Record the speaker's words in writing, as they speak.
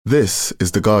This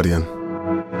is The Guardian.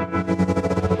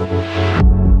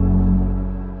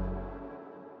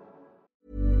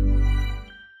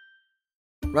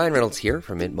 Ryan Reynolds here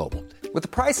from Mint Mobile. With the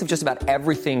price of just about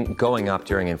everything going up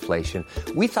during inflation,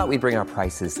 we thought we'd bring our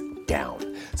prices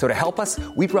down. So to help us,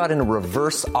 we brought in a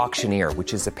reverse auctioneer,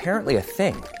 which is apparently a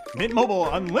thing. Mint Mobile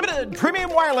Unlimited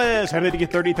Premium Wireless. How to get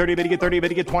 30, 30, how to get 30, how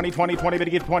to get 20, 20, 20, how to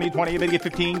get 20, 20, how to get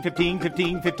 15, 15,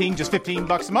 15, 15, just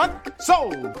 $15 a month?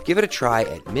 Sold! Give it a try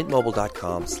at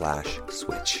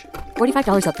mintmobile.com/switch.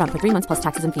 $45 up front for 3 months plus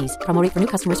taxes and fees. Promo rate for new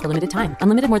customers for limited time.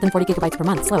 Unlimited more than 40 gigabytes per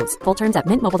month. Slows full terms at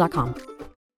mintmobile.com.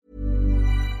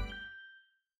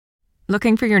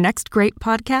 Looking for your next great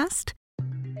podcast?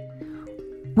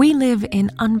 We live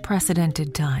in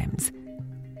unprecedented times.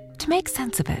 To make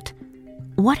sense of it,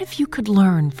 what if you could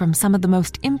learn from some of the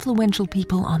most influential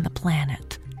people on the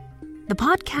planet? The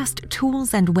podcast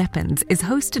Tools and Weapons is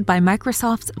hosted by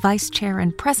Microsoft's Vice Chair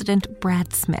and President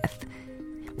Brad Smith.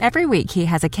 Every week he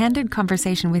has a candid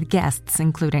conversation with guests,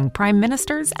 including prime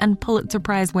ministers and Pulitzer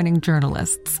Prize-winning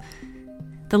journalists.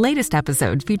 The latest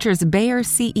episode features Bayer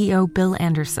CEO Bill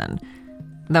Anderson.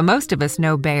 Though most of us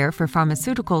know Bayer for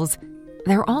pharmaceuticals,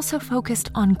 they're also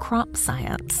focused on crop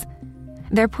science.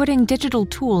 They're putting digital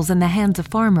tools in the hands of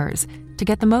farmers to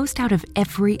get the most out of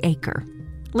every acre.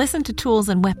 Listen to Tools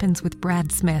and Weapons with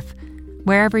Brad Smith,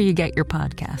 wherever you get your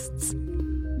podcasts.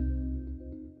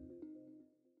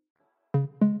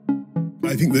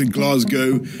 I think that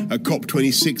Glasgow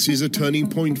COP26 is a turning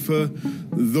point for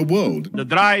the world. The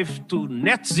drive to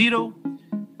net zero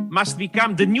must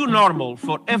become the new normal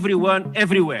for everyone,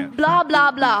 everywhere. Blah,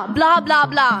 blah, blah, blah, blah,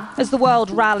 blah. As the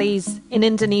world rallies in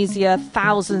Indonesia,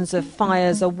 thousands of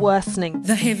fires are worsening.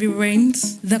 The heavy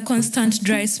rains, the constant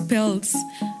dry spells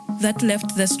that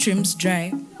left the streams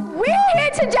dry. We're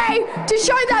here today to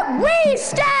show that we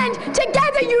stand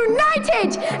together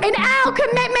united in our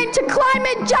commitment to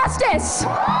climate justice.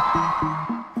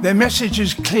 Their message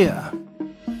is clear.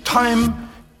 Time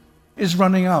is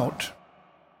running out.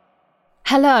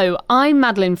 Hello, I'm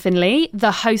Madeleine Finlay,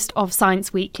 the host of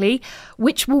Science Weekly,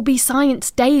 which will be Science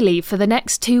Daily for the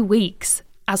next 2 weeks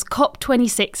as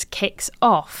COP26 kicks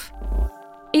off.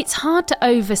 It's hard to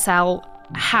oversell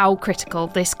how critical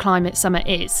this climate summit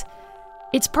is.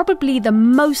 It's probably the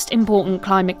most important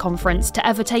climate conference to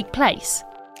ever take place.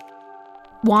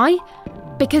 Why?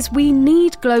 Because we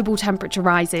need global temperature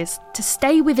rises to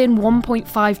stay within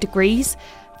 1.5 degrees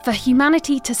for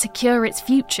humanity to secure its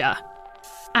future.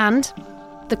 And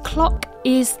the clock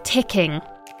is ticking.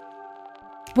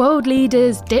 World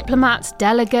leaders, diplomats,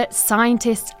 delegates,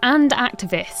 scientists and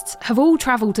activists have all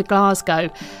travelled to Glasgow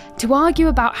to argue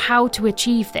about how to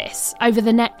achieve this over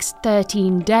the next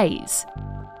 13 days.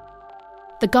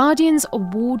 The Guardian's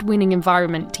award-winning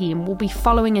environment team will be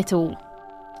following it all,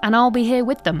 and I'll be here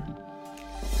with them.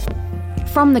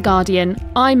 From The Guardian,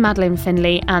 I'm Madeleine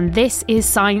Finlay, and this is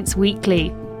Science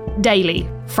Weekly, daily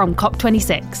from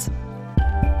COP26.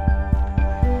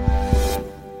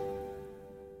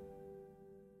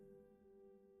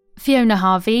 Fiona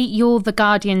Harvey, you're The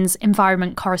Guardian's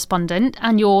environment correspondent,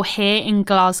 and you're here in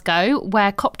Glasgow,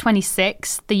 where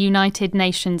COP26, the United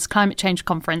Nations Climate Change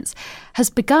Conference,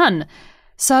 has begun.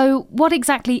 So what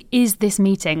exactly is this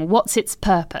meeting? What's its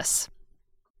purpose?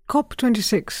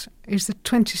 COP26 is the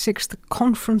 26th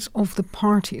Conference of the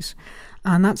Parties,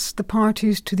 and that's the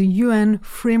parties to the UN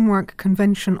Framework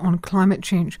Convention on Climate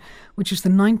Change, which is the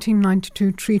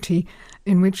 1992 treaty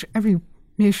in which every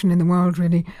nation in the world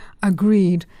really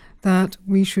agreed that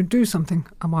we should do something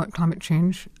about climate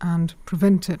change and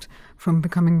prevent it from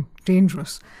becoming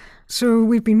dangerous. So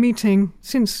we've been meeting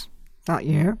since that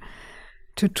year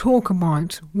to talk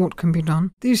about what can be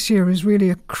done. This year is really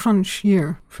a crunch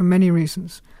year for many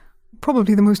reasons.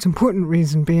 Probably the most important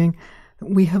reason being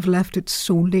that we have left it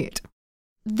so late.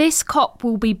 This COP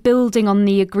will be building on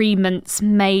the agreements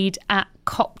made at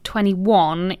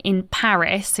COP21 in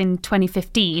Paris in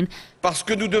 2015. Parce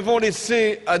que nous devons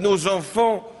laisser à nos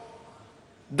enfants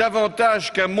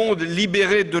davantage qu'un monde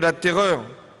libéré de la terreur.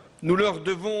 Nous leur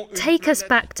devons... Take us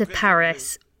back to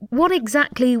Paris. What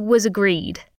exactly was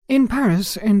agreed? In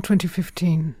Paris in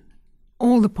 2015,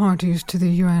 all the parties to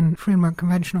the UN Framework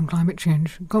Convention on Climate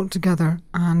Change got together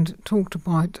and talked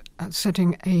about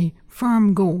setting a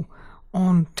firm goal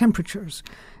on temperatures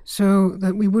so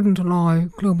that we wouldn't allow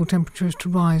global temperatures to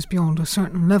rise beyond a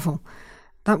certain level.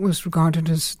 That was regarded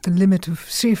as the limit of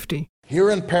safety.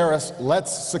 Here in Paris,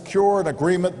 let's secure an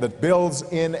agreement that builds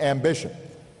in ambition,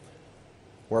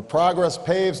 where progress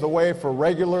paves the way for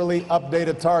regularly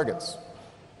updated targets,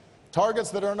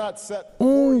 Targets that are not set.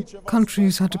 All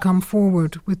countries had to come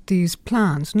forward with these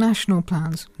plans,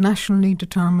 nationally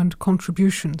determined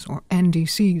contributions, or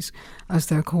NDCs, as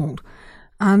they're called.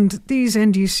 And these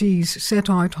NDCs set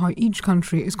out how each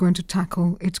country is going to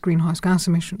tackle its greenhouse gas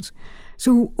emissions.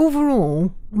 So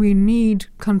overall, we need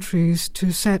countries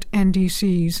to set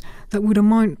NDCs that would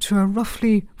amount to a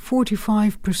roughly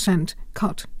 45%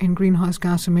 cut in greenhouse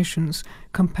gas emissions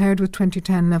compared with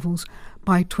 2010 levels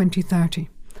by 2030.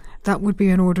 That would be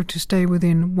in order to stay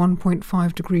within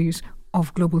 1.5 degrees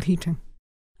of global heating.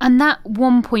 And that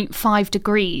 1.5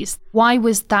 degrees, why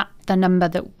was that the number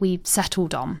that we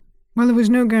settled on? Well, there was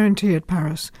no guarantee at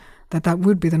Paris that that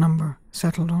would be the number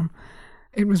settled on.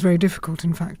 It was very difficult,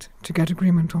 in fact, to get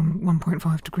agreement on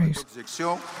 1.5 degrees.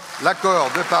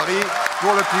 L'accord de Paris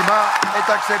pour le climat est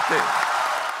accepté.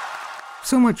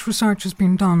 So much research has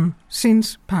been done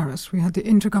since Paris. We had the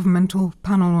Intergovernmental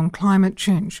Panel on Climate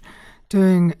Change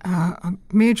doing a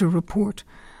major report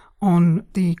on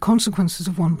the consequences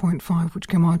of 1.5, which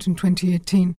came out in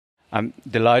 2018. I'm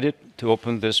delighted to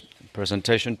open this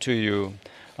presentation to you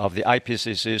of the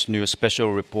IPCC's new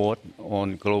special report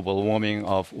on global warming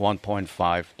of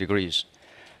 1.5 degrees.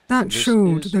 That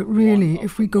showed that really,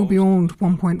 if we go beyond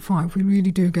 1.5, we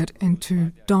really do get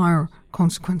into dire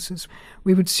consequences.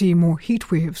 We would see more heat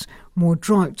waves, more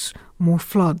droughts, more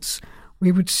floods.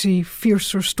 We would see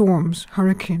fiercer storms,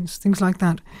 hurricanes, things like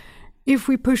that. If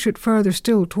we push it further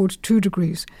still towards 2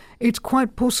 degrees, it's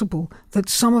quite possible that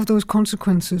some of those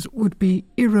consequences would be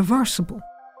irreversible.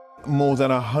 More than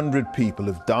 100 people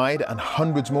have died and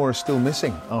hundreds more are still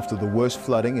missing after the worst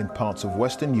flooding in parts of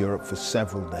Western Europe for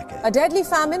several decades. A deadly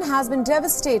famine has been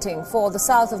devastating for the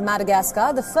south of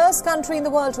Madagascar, the first country in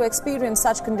the world to experience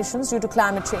such conditions due to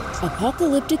climate change.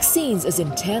 Apocalyptic scenes as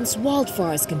intense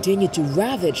wildfires continue to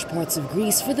ravage parts of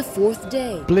Greece for the 4th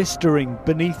day. Blistering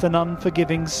beneath an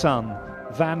unforgiving sun,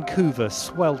 Vancouver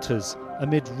swelters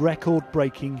amid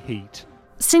record-breaking heat.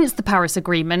 Since the Paris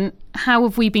Agreement, how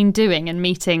have we been doing in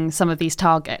meeting some of these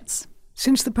targets?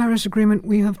 Since the Paris Agreement,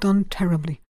 we have done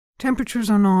terribly. Temperatures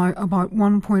are now about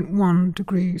 1.1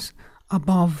 degrees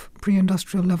above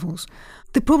pre-industrial levels.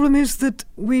 The problem is that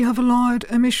we have allowed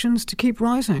emissions to keep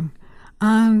rising,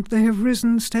 and they have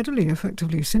risen steadily,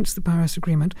 effectively, since the Paris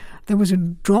Agreement. There was a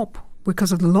drop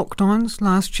because of the lockdowns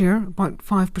last year, about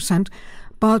 5%,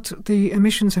 but the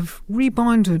emissions have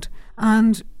rebounded,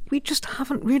 and we just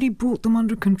haven't really brought them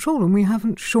under control, and we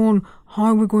haven't shown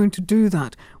how we're going to do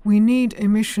that. We need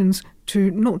emissions to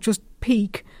not just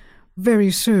peak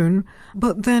very soon,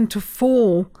 but then to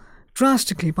fall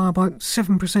drastically by about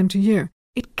 7% a year.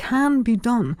 It can be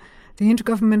done. The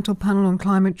Intergovernmental Panel on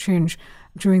Climate Change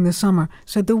during the summer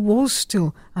said there was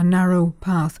still a narrow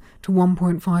path to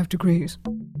 1.5 degrees.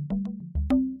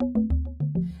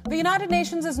 The United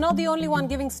Nations is not the only one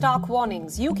giving stark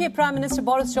warnings. UK Prime Minister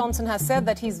Boris Johnson has said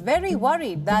that he's very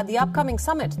worried that the upcoming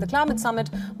summit, the climate summit,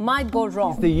 might go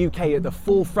wrong. Is the UK at the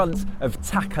forefront of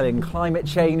tackling climate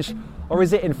change, or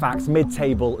is it in fact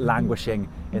mid-table languishing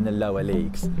in the lower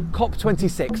leagues?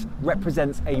 COP26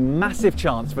 represents a massive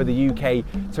chance for the UK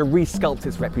to resculpt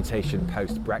its reputation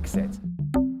post-Brexit.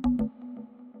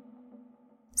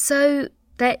 So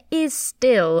there is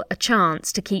still a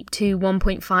chance to keep to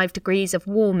 1.5 degrees of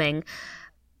warming.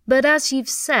 But as you've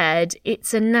said,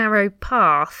 it's a narrow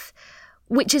path,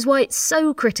 which is why it's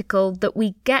so critical that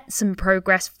we get some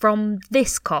progress from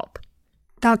this COP.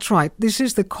 That's right. This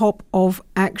is the COP of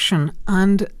action,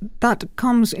 and that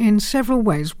comes in several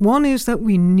ways. One is that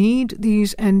we need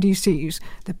these NDCs.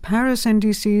 The Paris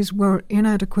NDCs were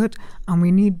inadequate, and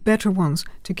we need better ones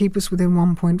to keep us within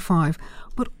 1.5.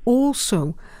 But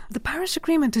also, the Paris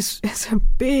Agreement is a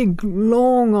big,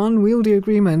 long, unwieldy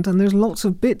agreement, and there's lots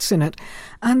of bits in it.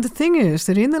 And the thing is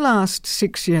that in the last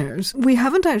 6 years, we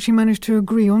haven't actually managed to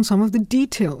agree on some of the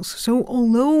details. So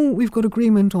although we've got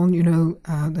agreement on,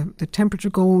 the temperature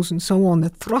goals and so on, the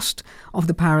thrust of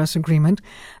the Paris Agreement,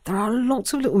 there are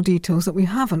lots of little details that we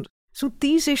haven't. So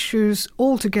these issues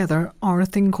altogether are a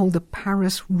thing called the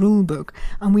Paris Rulebook,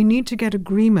 and we need to get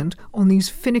agreement on these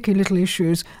finicky little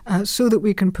issues so that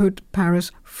we can put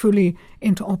Paris fully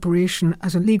into operation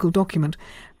as a legal document.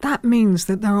 That means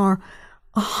that there are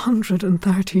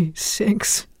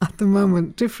 136 at the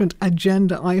moment different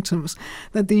agenda items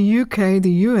that the UK,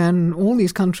 the UN, all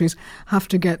these countries have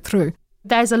to get through.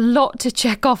 There's a lot to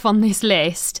check off on this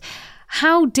list.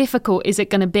 How difficult is it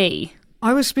going to be?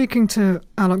 I was speaking to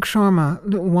Alok Sharma a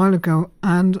little while ago,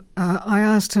 and I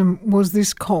asked him, was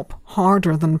this COP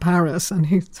harder than Paris? And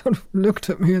he sort of looked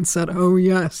at me and said, oh,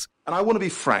 yes. And I want to be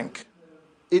frank.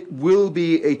 It will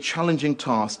be a challenging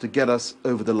task to get us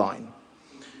over the line.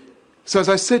 So as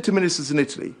I said to ministers in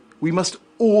Italy, We must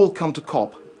all come to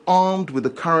COP armed with the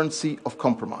currency of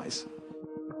compromise.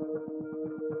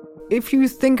 If you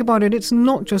think about it, it's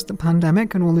not just the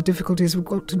pandemic and all the difficulties we've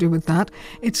got to do with that.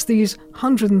 It's these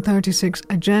 136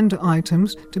 agenda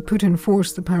items to put in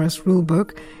force the Paris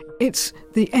rulebook. It's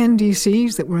the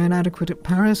NDCs that were inadequate at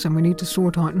Paris and we need to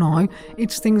sort out now.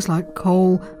 It's things like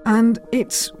coal, and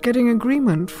it's getting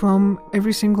agreement from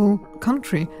every single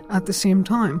country at the same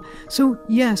time. So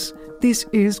yes, this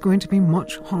is going to be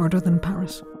much harder than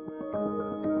Paris.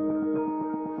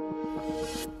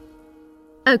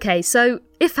 OK, so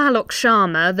if Alok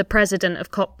Sharma, the president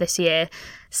of COP this year,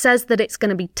 says that it's going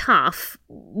to be tough,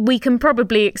 we can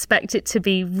probably expect it to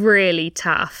be really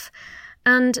tough.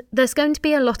 And there's going to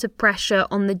be a lot of pressure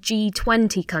on the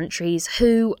G20 countries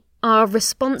who are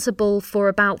responsible for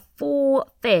about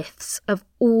 4/5 of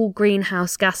all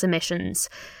greenhouse gas emissions.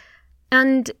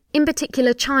 And in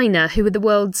particular China, who are the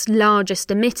world's largest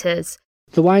emitters.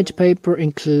 The white paper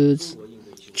includes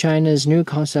China's new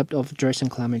concept of addressing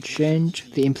climate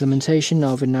change, the implementation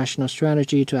of a national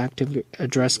strategy to actively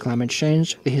address climate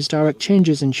change, the historic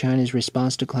changes in China's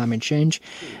response to climate change,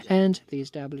 and the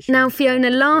establishment... Now, Fiona,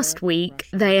 last week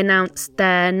they announced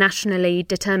their Nationally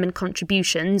Determined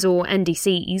Contributions, or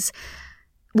NDCs,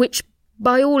 which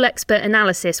by all expert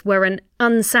analysis were an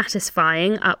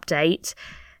unsatisfying update.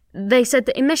 They said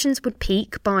that emissions would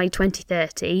peak by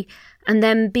 2030 and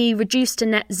then be reduced to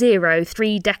net zero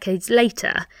 3 decades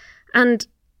later. And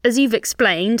as you've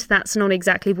explained, that's not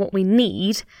exactly what we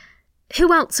need.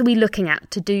 Who else are we looking at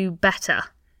to do better?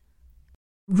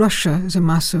 Russia is a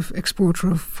massive exporter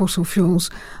of fossil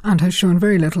fuels and has shown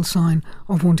very little sign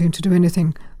of wanting to do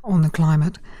anything on the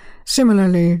climate.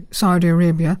 Similarly, Saudi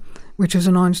Arabia, which has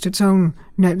announced its own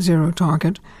net zero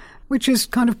target, which is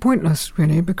kind of pointless,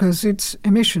 really, because its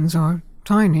emissions are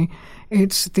tiny.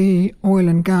 It's the oil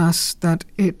and gas that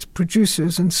it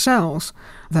produces and sells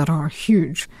that are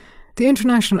huge. The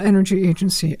International Energy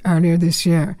Agency earlier this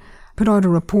year put out a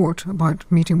report about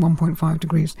meeting 1.5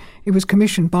 degrees. It was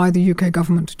commissioned by the UK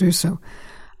government to do so.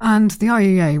 And the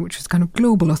IEA, which is kind of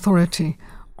global authority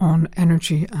on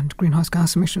energy and greenhouse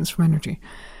gas emissions from energy,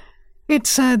 it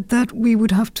said that we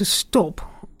would have to stop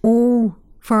all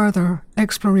further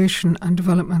exploration and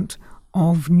development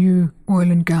of new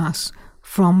oil and gas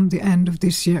from the end of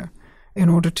this year in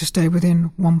order to stay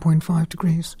within 1.5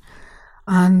 degrees.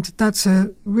 And that's a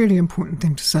really important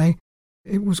thing to say.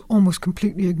 It was almost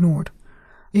completely ignored,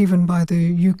 even by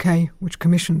the UK, which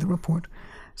commissioned the report.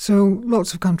 So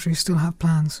lots of countries still have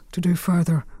plans to do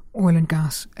further oil and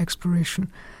gas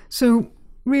exploration. So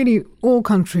really all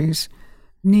countries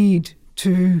need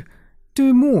to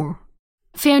do more.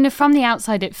 Fiona, from the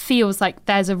outside, it feels like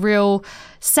there's a real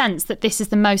sense that this is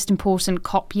the most important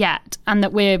COP yet and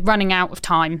that we're running out of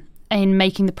time in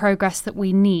making the progress that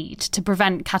we need to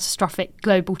prevent catastrophic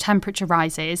global temperature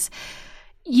rises.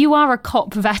 You are a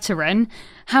COP veteran.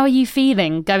 How are you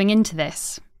feeling going into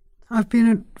this? I've been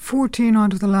at 14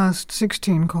 out of the last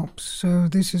 16 COPs, so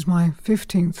this is my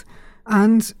 15th.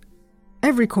 And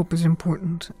every COP is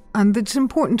important. And it's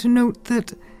important to note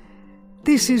that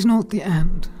this is not the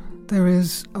end. There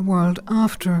is a world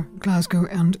after Glasgow,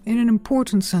 and in an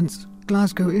important sense,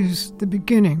 Glasgow is the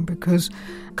beginning, because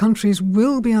countries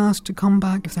will be asked to come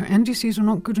back if their NDCs are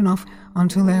not good enough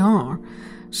until they are.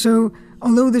 So,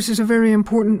 although this is a very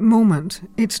important moment,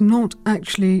 it's not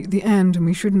actually the end, and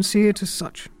we shouldn't see it as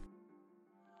such.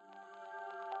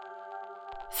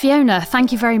 Fiona,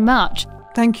 thank you very much.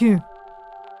 Thank you.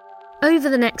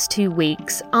 Over the next 2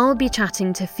 weeks, I'll be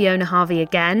chatting to Fiona Harvey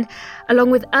again,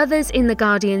 along with others in The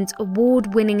Guardian's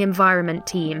award-winning environment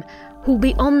team, who'll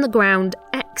be on the ground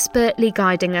expertly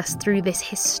guiding us through this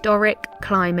historic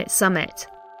climate summit.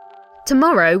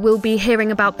 Tomorrow, we'll be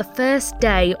hearing about the first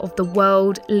day of the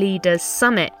World Leaders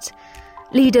Summit.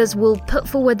 Leaders will put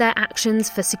forward their actions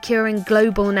for securing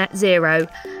global net zero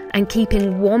and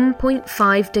keeping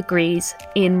 1.5 degrees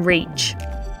in reach.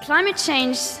 Climate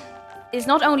change is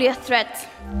not only a threat,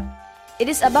 it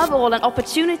is above all an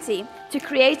opportunity to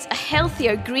create a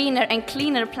healthier, greener and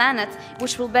cleaner planet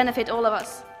which will benefit all of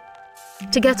us.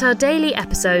 To get our daily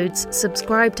episodes,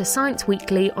 subscribe to Science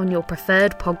Weekly on your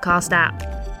preferred podcast app.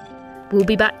 We'll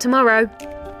be back tomorrow.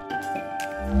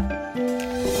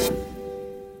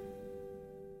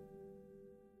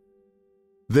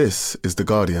 This is The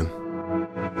Guardian.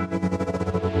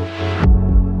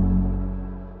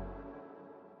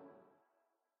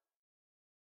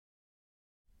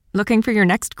 Looking for your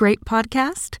next great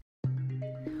podcast?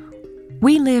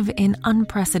 We live in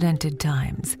unprecedented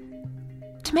times.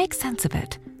 To make sense of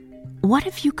it, what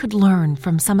if you could learn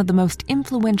from some of the most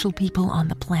influential people on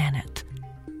the planet?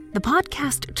 The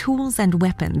podcast Tools and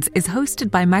Weapons is hosted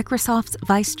by Microsoft's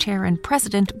Vice Chair and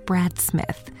President Brad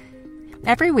Smith.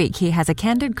 Every week, he has a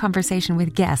candid conversation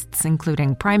with guests,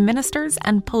 including prime ministers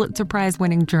and Pulitzer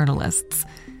Prize-winning journalists.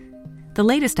 The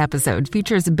latest episode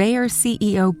features Bayer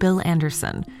CEO Bill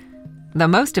Anderson. Though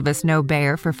most of us know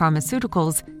Bayer for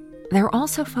pharmaceuticals, they're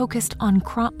also focused on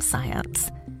crop science.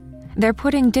 They're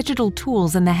putting digital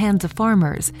tools in the hands of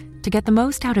farmers to get the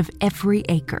most out of every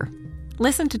acre.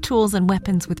 Listen to Tools and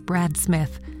Weapons with Brad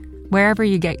Smith, wherever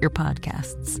you get your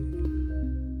podcasts.